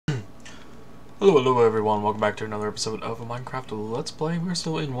Hello everyone, welcome back to another episode of a Minecraft Let's Play. We're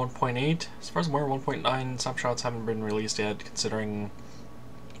still in 1.8. As far as I'm aware, 1.9 snapshots haven't been released yet, considering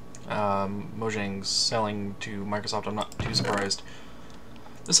Mojang's selling to Microsoft. I'm not too surprised.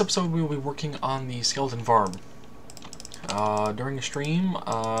 This episode we will be working on the skeleton farm. During the stream,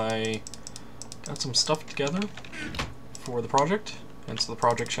 I got some stuff together for the project, hence the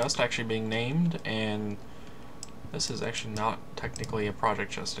project chest actually being named, and this is actually not technically a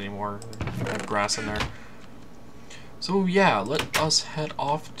project chest anymore. I have grass in there. So yeah, let us head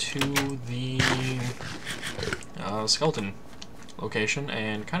off to the skeleton location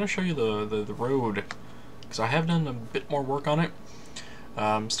and kind of show you the road, because I have done a bit more work on it.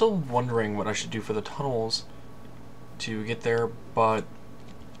 I'm still wondering what I should do for the tunnels to get there, but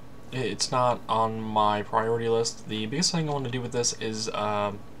it's not on my priority list. The biggest thing I want to do with this is,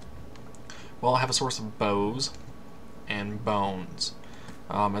 well, I have a source of bows and bones,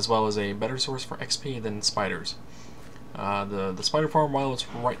 as well as a better source for XP than spiders. The spider farm, while it's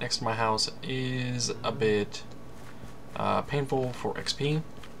right next to my house, is a bit painful for XP,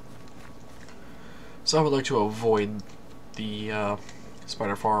 so I would like to avoid the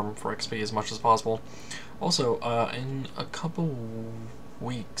spider farm for XP as much as possible. Also, in a couple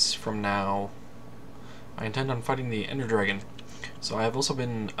weeks from now, I intend on fighting the Ender Dragon, so I have also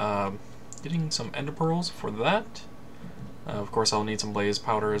been getting some Ender Pearls for that. Of course, I'll need some blaze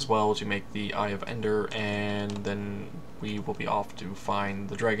powder as well to make the Eye of Ender, and then we will be off to find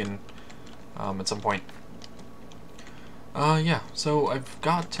the dragon at some point. Yeah, so I've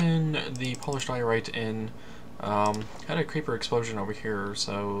gotten the polished diorite in. Had a creeper explosion over here,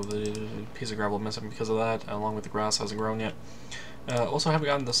 so the piece of gravel missing because of that, along with the grass hasn't grown yet. Also haven't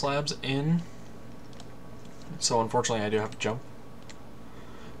gotten the slabs in, so unfortunately I do have to jump.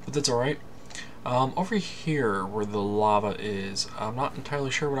 But that's alright. Over here where the lava is, I'm not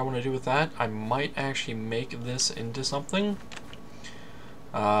entirely sure what I want to do with that. I might actually make this into something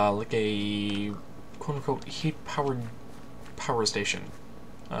like a quote-unquote heat-powered power station.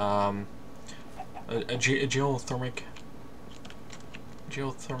 A geothermic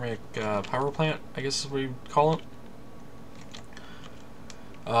power plant, I guess is what you'd call it.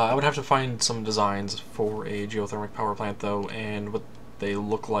 I would have to find some designs for a geothermic power plant though, and what they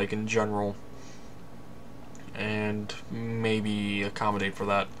look like in general, and maybe accommodate for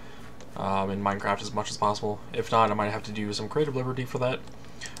that in Minecraft as much as possible. If not, I might have to do some creative liberty for that.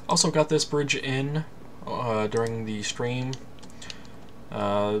 Also got this bridge in during the stream.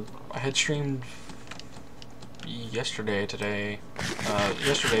 I had streamed yesterday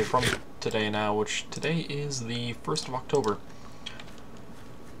from today now, which today is the 1st of October.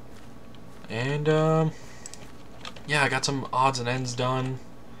 And yeah, I got some odds and ends done,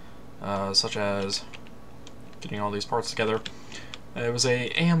 such as getting all these parts together. It was a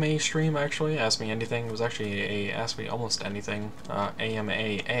AMA stream, actually. Ask Me Anything. It was actually a Ask Me Almost Anything,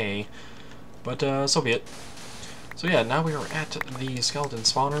 AMAA, but so be it. So yeah, now we are at the skeleton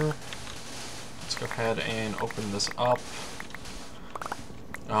spawner. Let's go ahead and open this up.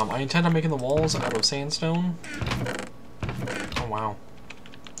 I intend on making the walls out of sandstone. Oh wow.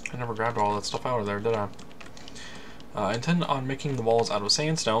 I never grabbed all that stuff out of there, did I? I intend on making the walls out of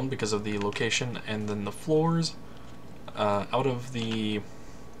sandstone because of the location, and then the floors out of the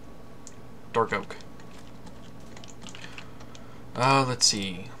dark oak. Let's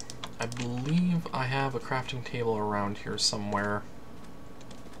see. I believe I have a crafting table around here somewhere.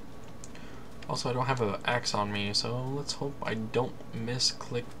 Also, I don't have an axe on me, so let's hope I don't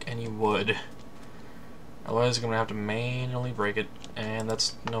misclick any wood. Otherwise, I'm going to have to manually break it, and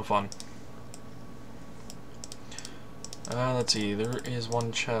that's no fun. Let's see, there is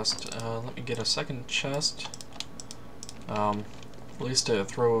one chest. Let me get a second chest. At least to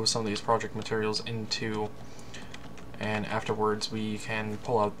throw some of these project materials into, and afterwards we can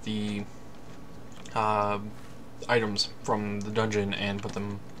pull out the items from the dungeon and put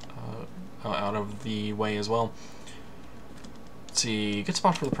them out of the way as well. Let's see, good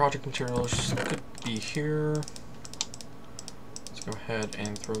spot for the project materials could be here. Let's go ahead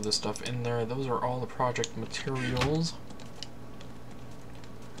and throw this stuff in there. Those are all the project materials.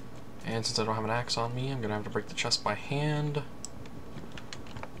 And since I don't have an axe on me, I'm gonna have to break the chest by hand,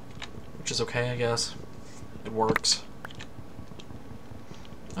 which is okay, I guess. It works.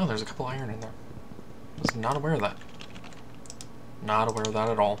 Oh, there's a couple iron in there. I was not aware of that. Not aware of that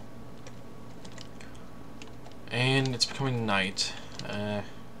at all. And it's becoming night.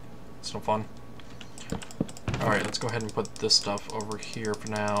 It's no fun. Alright, let's go ahead and put this stuff over here for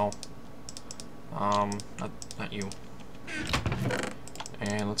now. Not you.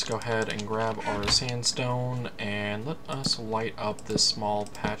 And let's go ahead and grab our sandstone and let us light up this small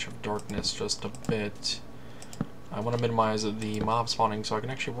patch of darkness just a bit. I want to minimize the mob spawning so I can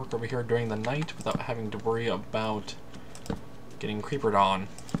actually work over here during the night without having to worry about getting creepered on.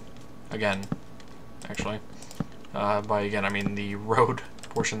 Again, actually. By again, I mean the road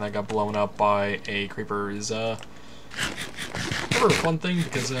portion that got blown up by a creeper is never a fun thing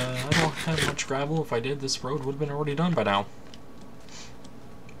because I don't have much gravel. If I did, this road would have been already done by now.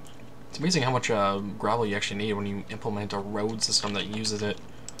 It's amazing how much gravel you actually need when you implement a road system that uses it.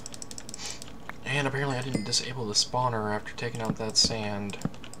 And apparently I didn't disable the spawner after taking out that sand.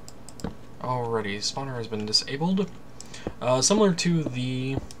 Alrighty, spawner has been disabled. Similar to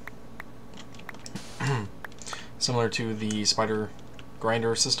the spider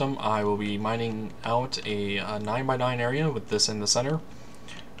grinder system, I will be mining out a 9x9 area with this in the center.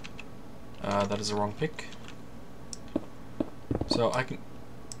 That is the wrong pick. So I can...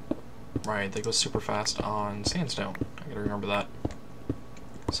 Right, they go super fast on sandstone. I gotta remember that.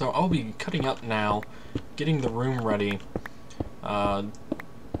 So I'll be cutting up now, getting the room ready.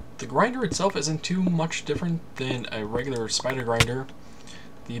 The grinder itself isn't too much different than a regular spider grinder.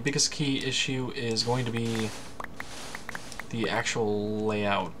 The biggest key issue is going to be the actual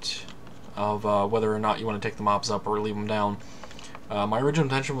layout of whether or not you want to take the mobs up or leave them down. My original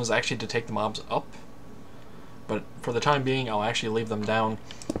intention was actually to take the mobs up, but for the time being I'll actually leave them down.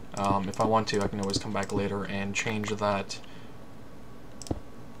 If I want to, I can always come back later and change that.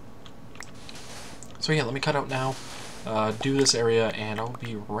 So yeah, let me cut out now, do this area, and I'll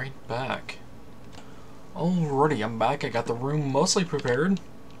be right back. Alrighty, I'm back. I got the room mostly prepared.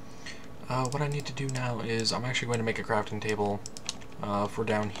 What I need to do now is I'm actually going to make a crafting table for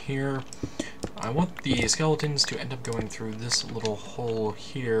down here. I want the skeletons to end up going through this little hole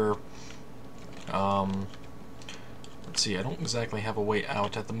here. Let's see, I don't exactly have a way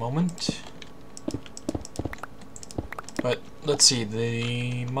out at the moment. But let's see,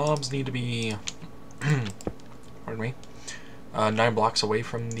 the mobs need to be pardon me, 9 blocks away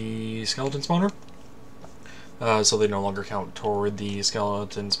from the skeleton spawner, so they no longer count toward the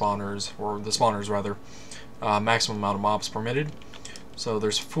skeleton spawners, or the spawners rather, maximum amount of mobs permitted. So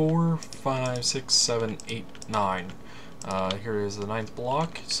there's 4, 5, 6, 7, 8, 9. Here is the 9th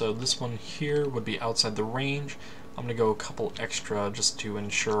block, so this one here would be outside the range. I'm going to go a couple extra just to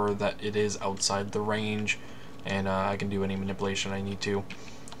ensure that it is outside the range, and I can do any manipulation I need to.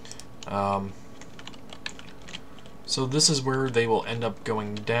 So this is where they will end up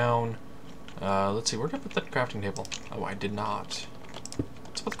going down. Let's see, where did I put that crafting table? Oh, I did not.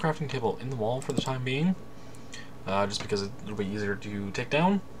 Let's put the crafting table in the wall for the time being, just because it'll be easier to take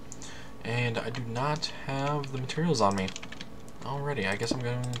down. And I do not have the materials on me. Alrighty, I guess I'm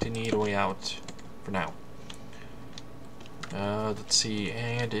going to need a way out for now. Let's see,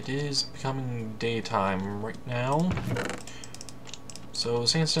 and it is becoming daytime right now. So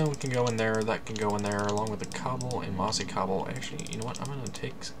sandstone can go in there, that can go in there, along with the cobble and mossy cobble. Actually, you know what, I'm going to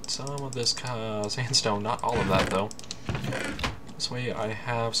take some of this sandstone, not all of that though. This way I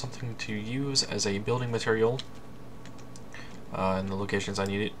have something to use as a building material in the locations I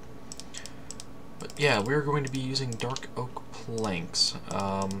need it. But yeah, we're going to be using dark oak planks.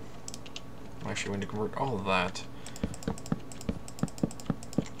 I'm actually going to convert all of that.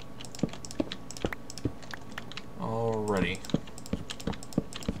 Alrighty.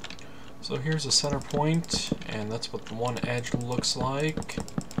 So here's the center point, and that's what the one edge looks like.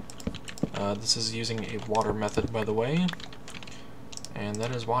 This is using a water method, by the way, and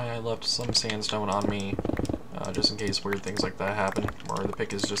that is why I left some sandstone on me, just in case weird things like that happen, where the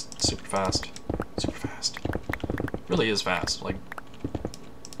pick is just super fast. Super fast. Really is fast. Like,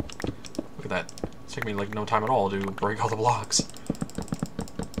 look at that. It's taking me like no time at all to break all the blocks.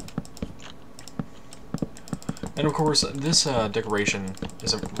 And of course, this decoration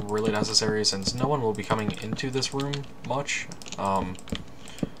isn't really necessary since no one will be coming into this room much.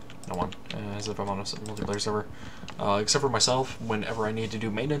 No one, as if I'm on a multiplayer server. Except for myself, whenever I need to do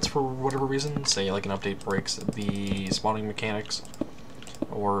maintenance for whatever reason, say like an update breaks the spawning mechanics,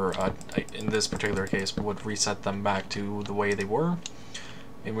 or in this particular case would reset them back to the way they were,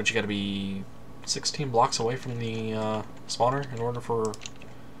 in which you gotta be 16 blocks away from the spawner in order for...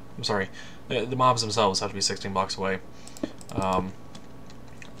 I'm sorry, the mobs themselves have to be 16 blocks away.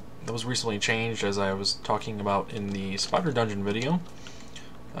 That was recently changed, as I was talking about in the Spider Dungeon video,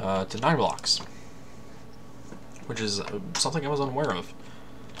 to 9 blocks. Which is something I was unaware of.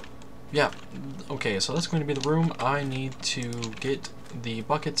 Yeah, okay, so that's going to be the room. I need to get the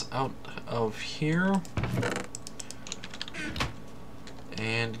buckets out of here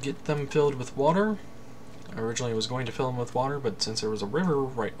and get them filled with water. I originally was going to fill them with water, but since there was a river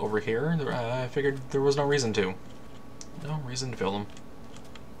right over here, I figured there was no reason to. No reason to fill them.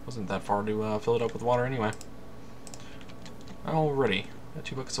 Wasn't that far to fill it up with water anyway. Alrighty, got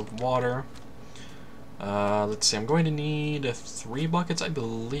 2 buckets of water. Let's see, I'm going to need 3 buckets, I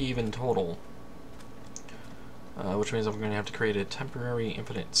believe, in total. Which means I'm going to have to create a temporary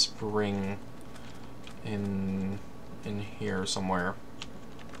infinite spring in here somewhere.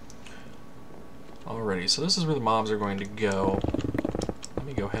 Alrighty, so this is where the mobs are going to go. Let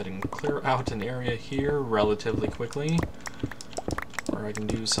me go ahead and clear out an area here relatively quickly, where I can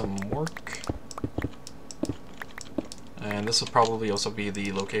do some work. And this will probably also be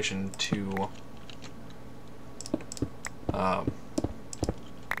the location to the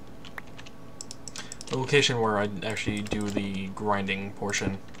location where I actually do the grinding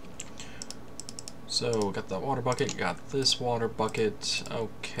portion. So, got that water bucket, got this water bucket,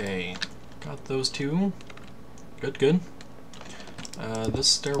 okay. Got those 2. Good, good. This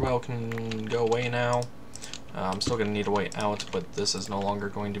stairwell can go away now. I'm still going to need a way out, but this is no longer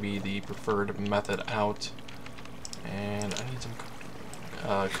going to be the preferred method out. And I need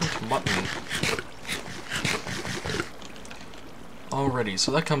some cooked mutton. Alrighty,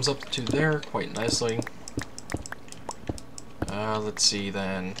 so that comes up to there quite nicely. Let's see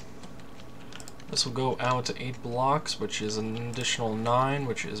then. This will go out to 8 blocks, which is an additional 9,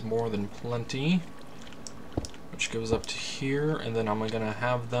 which is more than plenty. Which goes up to here, and then I'm going to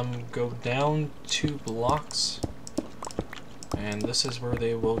have them go down 2 blocks. And this is where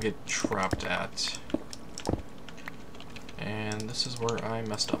they will get trapped at. And this is where I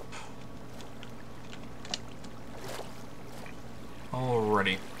messed up.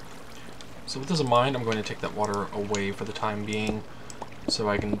 Alrighty. So with this in mind, I'm going to take that water away for the time being, so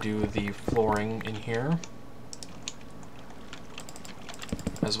I can do the flooring in here,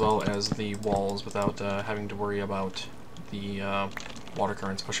 as well as the walls without having to worry about the water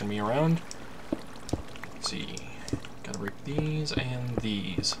currents pushing me around. Let's see, gotta break these and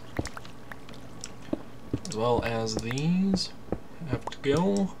these, as well as these have to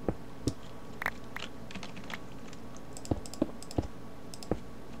go.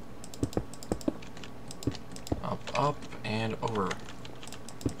 Up and over.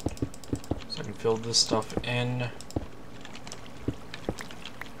 So I can fill this stuff in.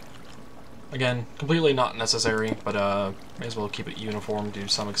 Again, completely not necessary, but may as well keep it uniform to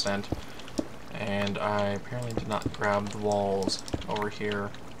some extent. And I apparently did not grab the walls over here.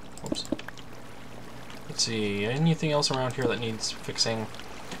 Whoops. Let's see, anything else around here that needs fixing?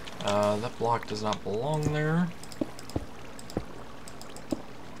 That block does not belong there.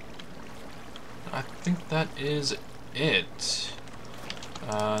 I think that is it.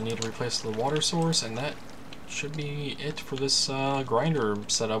 Need to replace the water source, and that should be it for this grinder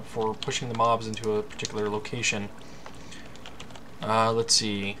setup for pushing the mobs into a particular location. Let's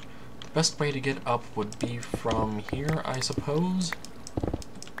see. Best way to get up would be from here, I suppose.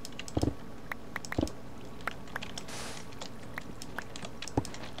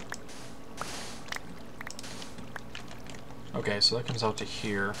 Okay, so that comes out to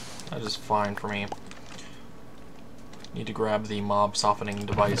here. That is fine for me. Need to grab the mob softening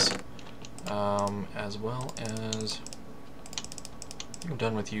device, as well as... I'm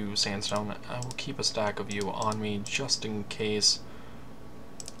done with you, sandstone. I will keep a stack of you on me just in case.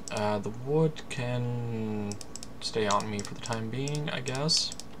 The wood can stay on me for the time being, I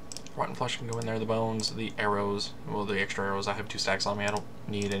guess. Rotten flesh can go in there, the bones, the arrows. Well, the extra arrows, I have 2 stacks on me. I don't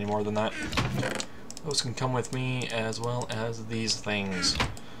need any more than that. Those can come with me, as well as these things.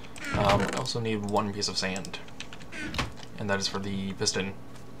 I also need 1 piece of sand, and that is for the piston.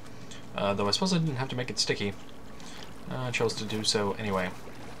 Though I suppose I didn't have to make it sticky. I chose to do so anyway.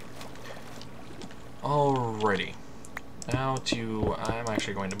 Alrighty. Now I'm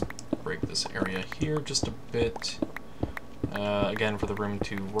actually going to break this area here just a bit, again for the room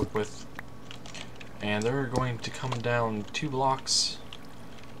to work with. And they're going to come down 2 blocks.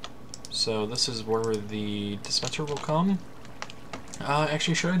 So this is where the dispenser will come.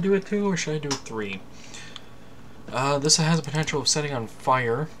 Actually, should I do it 2 or should I do it 3? This has a potential of setting on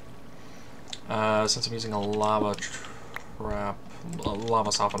fire. Since I'm using a lava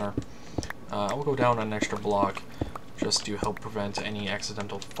softener, I will go down an extra block just to help prevent any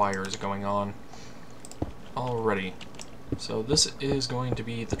accidental fires going on. Alrighty, so this is going to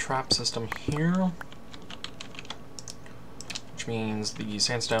be the trap system here, which means the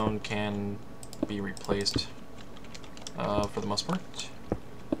sandstone can be replaced for the most part.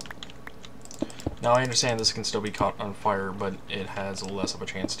 Now I understand this can still be caught on fire, but it has less of a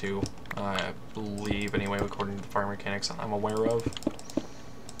chance to, I believe, anyway, according to the fire mechanics I'm aware of.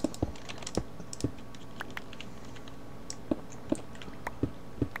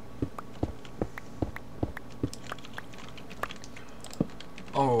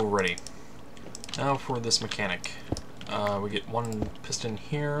 Alrighty. Now for this mechanic. We get one piston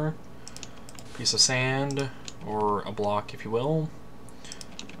here, piece of sand, or a block if you will,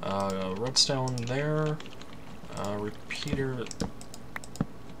 redstone there, repeater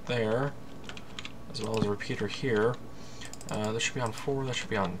there, as well as a repeater here. This should be on 4, that should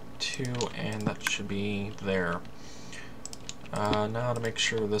be on 2, and that should be there. Now to make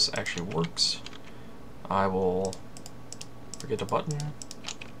sure this actually works, I will forget a button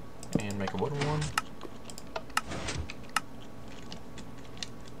and make a wooden one.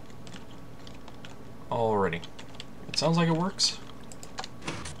 Alrighty. It sounds like it works.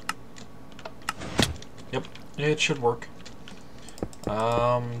 Yep, it should work.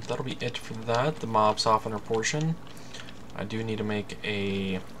 That'll be it for that, the mob softener portion. I do need to make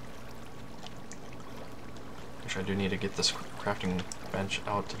a... Actually, I do need to get this crafting bench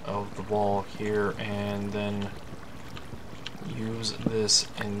out of the wall here, and then use this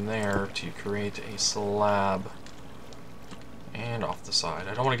in there to create a slab. And off the side.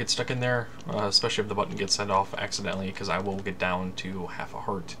 I don't want to get stuck in there, especially if the button gets set off accidentally, because I will get down to half a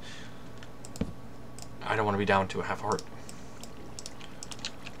heart. I don't want to be down to a half a heart.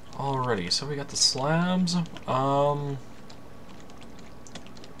 Alrighty, so we got the slabs.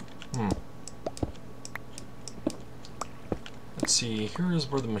 Let's see, here's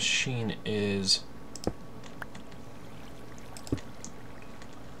where the machine is.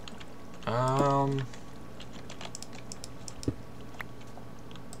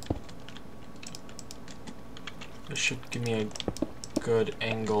 This should give me a good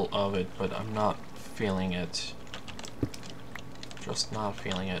angle of it, but I'm not feeling it. Just not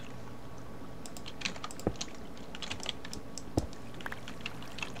feeling it.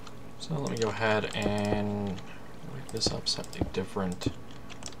 So let me go ahead and make this up slightly different.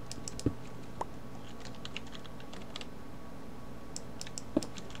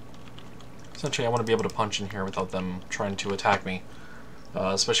 Essentially, I want to be able to punch in here without them trying to attack me.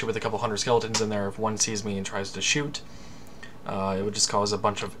 Especially with a couple hundred skeletons in there, if one sees me and tries to shoot, it would just cause a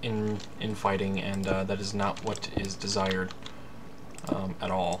bunch of infighting, and that is not what is desired at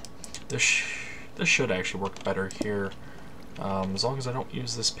all. This should actually work better here, as long as I don't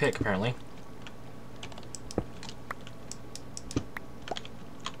use this pick, apparently.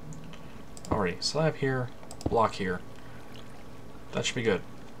 Alrighty, slab here, block here. That should be good.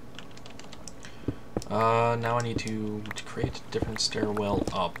 Now I need to create a different stairwell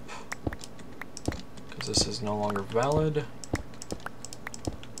up, because this is no longer valid.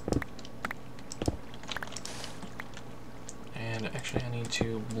 And actually I need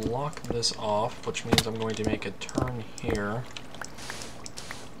to block this off, which means I'm going to make a turn here.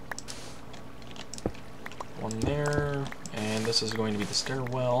 One there, and this is going to be the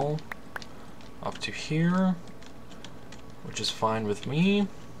stairwell up to here, which is fine with me.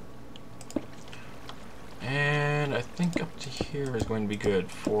 And I think up to here is going to be good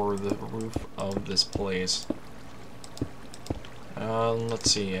for the roof of this place.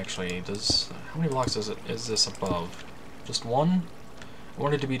 Let's see, actually, how many blocks is this above? Just one? I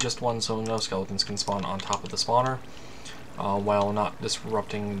want it to be just one so no skeletons can spawn on top of the spawner, while not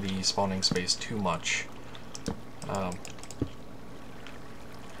disrupting the spawning space too much.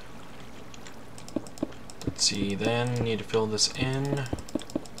 Let's see, then need to fill this in.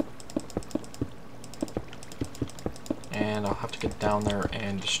 And I'll have to get down there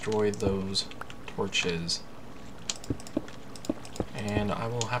and destroy those torches. And I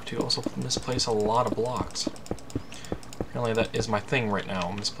will have to also misplace a lot of blocks. Apparently that is my thing right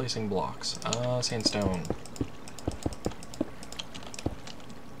now, misplacing blocks. Sandstone.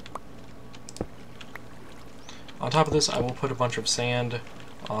 On top of this, I will put a bunch of sand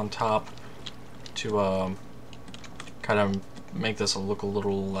on top to kind of make this look a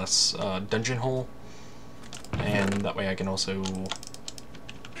little less dungeon hole. And that way I can also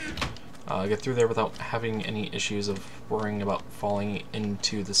get through there without having any issues of worrying about falling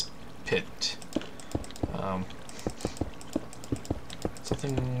into this pit.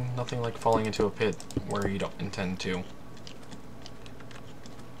 Nothing like falling into a pit where you don't intend to.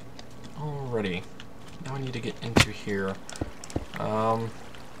 Alrighty, now I need to get into here. I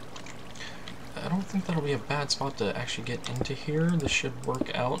don't think that'll be a bad spot to actually get into here. This should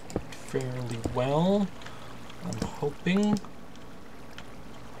work out fairly well, I'm hoping.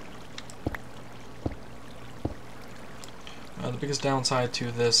 The biggest downside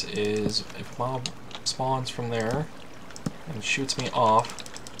to this is if a mob spawns from there and shoots me off,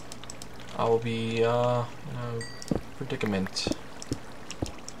 I will be in a predicament.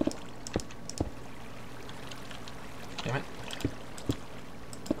 Damn it.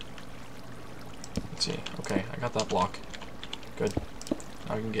 Let's see. Okay, I got that block. Good.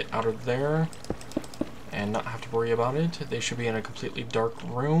 Now I can can get out of there and not have to worry about it. They should be in a completely dark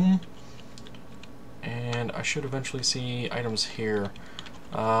room. And I should eventually see items here.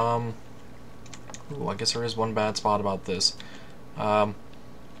 Ooh, I guess there is one bad spot about this.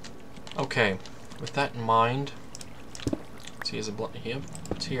 Okay, with that in mind, see, is it yep,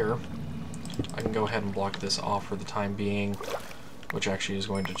 it's here. I can go ahead and block this off for the time being, which actually is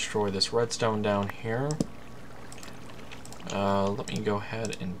going to destroy this redstone down here. Let me go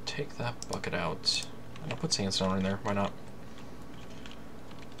ahead and take that bucket out. I'll put sandstone in there, why not?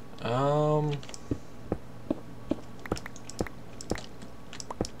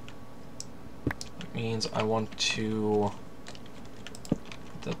 That means I want to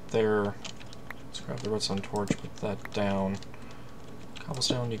put that there. Let's grab the redstone torch, put that down.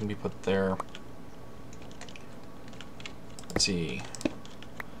 Cobblestone, you can be put there. Let's see. I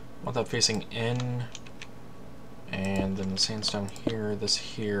want that facing in. And then the sandstone here, this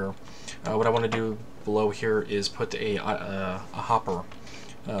here. What I want to do below here is put a hopper,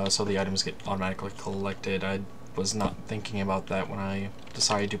 so the items get automatically collected. I was not thinking about that when I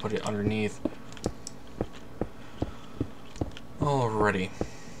decided to put it underneath. Alrighty.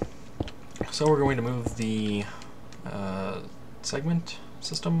 So we're going to move the segment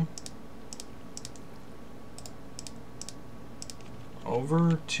system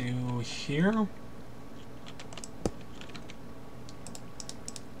over to here.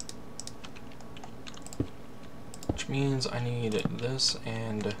 Which means I need this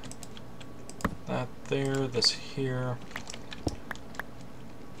and that there, this here,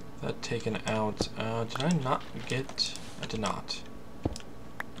 that taken out. Did I not get? I did not.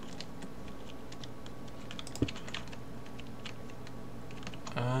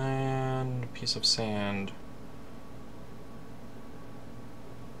 And a piece of sand.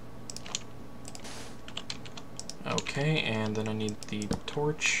 Okay, and then I need the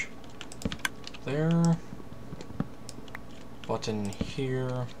torch there. Button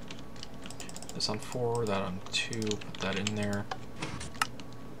here. This on 4, that on 2, put that in there.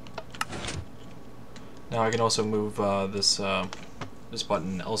 Now I can also move this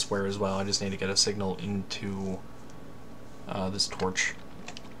button elsewhere as well. I just need to get a signal into this torch.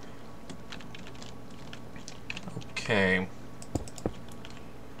 Okay.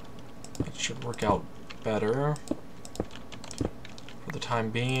 That should work out better for the time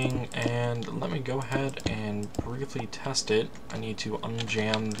being, and let me go ahead and briefly test it. I need to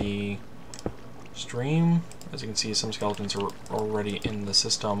unjam the stream. As you can see, some skeletons are already in the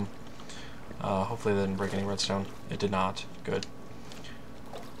system. Hopefully they didn't break any redstone. It did not. Good.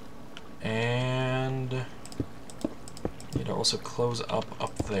 And need to also close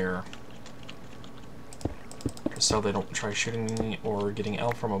up there, just so they don't try shooting me or getting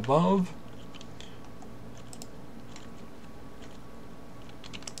out from above.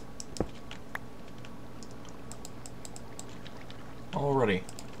 Alrighty.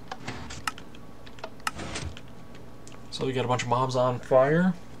 So we got a bunch of mobs on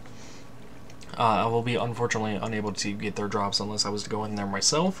fire. I will be unfortunately unable to get their drops unless I was to go in there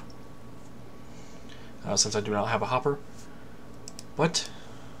myself, since I do not have a hopper. But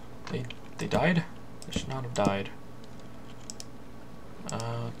they died. They should not have died. 2,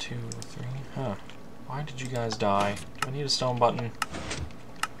 3. Huh? Why did you guys die? Do I need a stone button?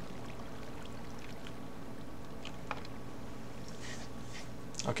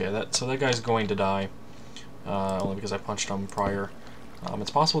 Okay, so that guy's going to die, only because I punched him prior.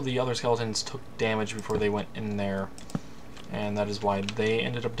 It's possible the other skeletons took damage before they went in there, and that is why they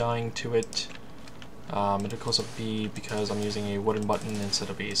ended up dying to it. It could also be because I'm using a wooden button instead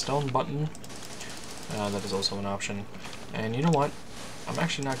of a stone button. That is also an option. And you know what? I'm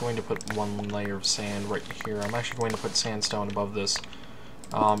actually not going to put one layer of sand right here. I'm actually going to put sandstone above this,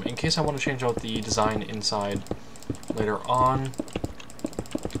 in case I want to change out the design inside later on.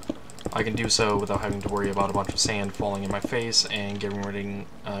 I can do so without having to worry about a bunch of sand falling in my face and getting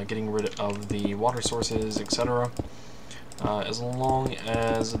rid of the water sources, etc. As long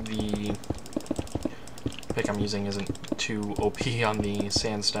as the pick I'm using isn't too OP on the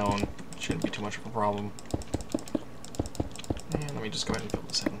sandstone, it shouldn't be too much of a problem. And let me just go ahead and fill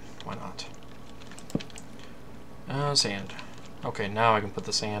this in. Why not? Sand. Okay, now I can put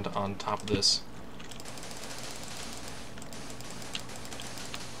the sand on top of this.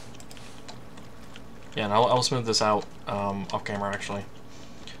 Yeah, and I'll smooth this out off camera, actually.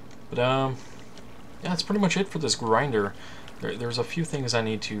 But, yeah, that's pretty much it for this grinder. There's a few things I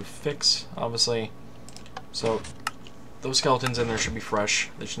need to fix, obviously. So, those skeletons in there should be fresh.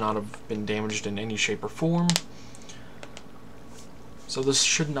 They should not have been damaged in any shape or form. So this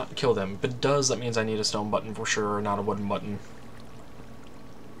should not kill them. If it does, that means I need a stone button for sure, not a wooden button.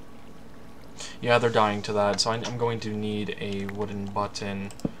 Yeah, they're dying to that, so I'm going to need a wooden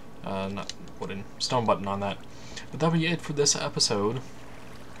button, not wooden, stone button on that. But that'll be it for this episode.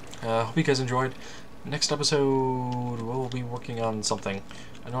 Hope you guys enjoyed. Next episode, we'll be working on something.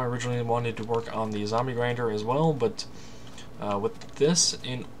 I know I originally wanted to work on the zombie grinder as well, but with this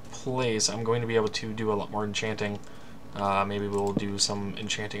in place, I'm going to be able to do a lot more enchanting. Maybe we'll do some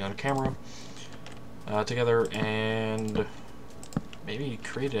enchanting on camera together, and maybe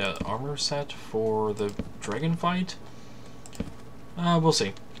create an armor set for the dragon fight? We'll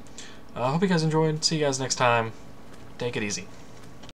see. Hope you guys enjoyed. See you guys next time. Take it easy.